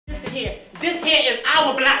here. This here is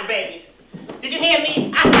our block, baby. Did you hear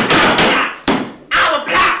me? I said our block. Our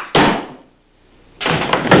block.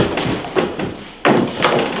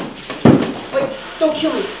 Wait, don't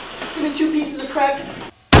kill me. Give me 2 pieces of crack.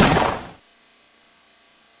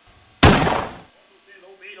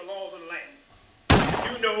 Obey the laws of the land.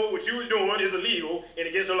 You know what you're doing is illegal and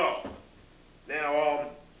against the law. Now,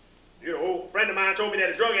 you know, a friend of mine told me that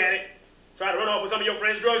a drug addict tried to run off with some of your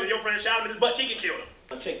friend's drugs and your friend shot him in his butt cheek and killed him.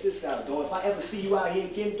 Now check this out, dog. If I ever see you out here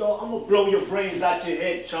again, dog, I'm gonna blow your brains out your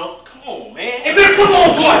head, chump. Come on, man. Hey, man, come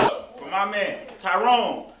on, boy. For my man,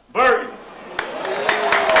 Tyrone, Burton.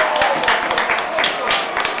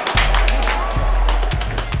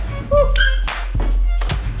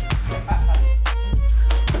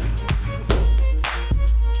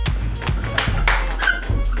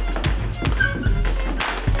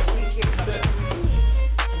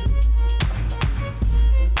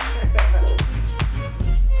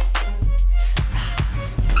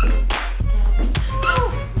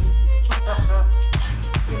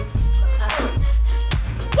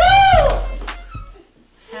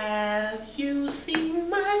 Have you seen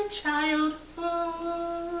my childhood?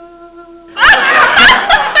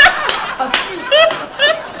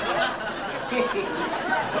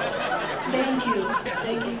 Thank you.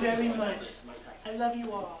 Thank you very much. I love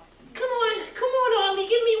you all. Come on, Ollie.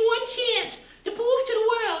 Give me one chance to prove to the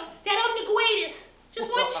world that I'm the greatest. Just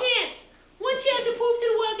one chance. One chance to prove to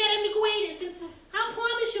the world that I'm the greatest. And I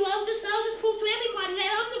promise you, I'll just prove to everybody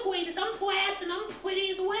that I'm the greatest. I'm fast and I'm pretty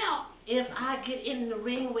as well. If I get in the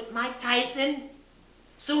ring with Mike Tyson,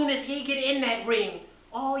 soon as he get in that ring,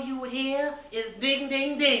 all you would hear is ding,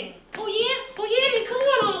 ding, ding. Oh yeah? Oh yeah, then come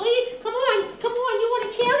on, Ollie. Come on. You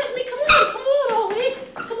want to challenge me? Come on, Ollie.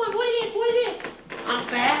 Come on, what it is? I'm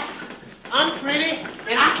fast, I'm pretty,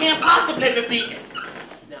 and I can't possibly be beaten.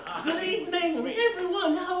 Now, good evening,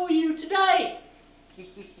 everyone. How are you today?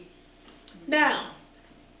 Now,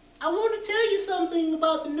 I want to tell you something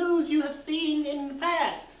about the news you have seen in the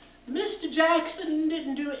past. Mr. Jackson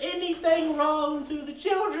didn't do anything wrong to the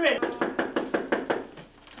children.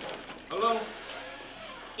 Hello?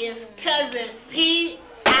 It's cousin P-I-M-P,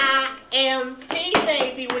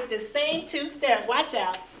 baby, with the same 2-step. Watch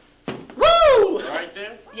out. Woo! Right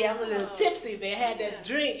there? Yeah, I'm a little tipsy. They had that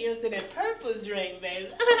drink. It was in that purple drink, baby.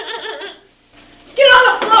 Get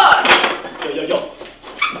on the floor!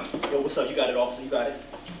 Yo, what's up? You got it, officer. You got it.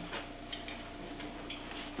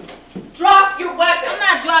 Drop your weapon! I'm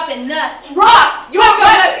not dropping nothing. Drop your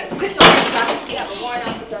weapon! Put your hands down. We have a warrant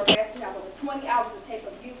out for your arrest. We have over 20 hours of tape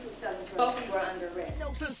of you two selling drugs. Both of you are under arrest.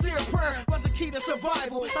 Sincere prayer was a key to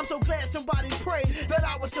survival. I'm so glad somebody prayed that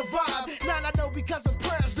I would survive. Now I know because of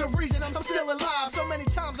prayers, the reason I'm still alive. So many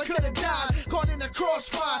times I could have died, caught in a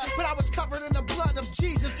crossfire, but I was covered in the blood of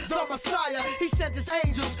Jesus, the Messiah. He sent his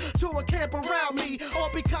angels to encamp around me, all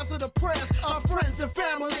because of the prayers of friends and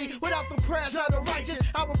family. Without the prayers of the righteous,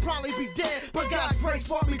 I would probably be dead. But God's grace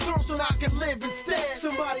brought me through so I can live instead.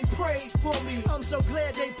 Somebody prayed for me. I'm so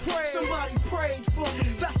glad they prayed. Somebody prayed for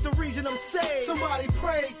me. That's the reason I'm saved. Somebody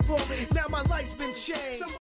prayed for me. Now my life's been changed.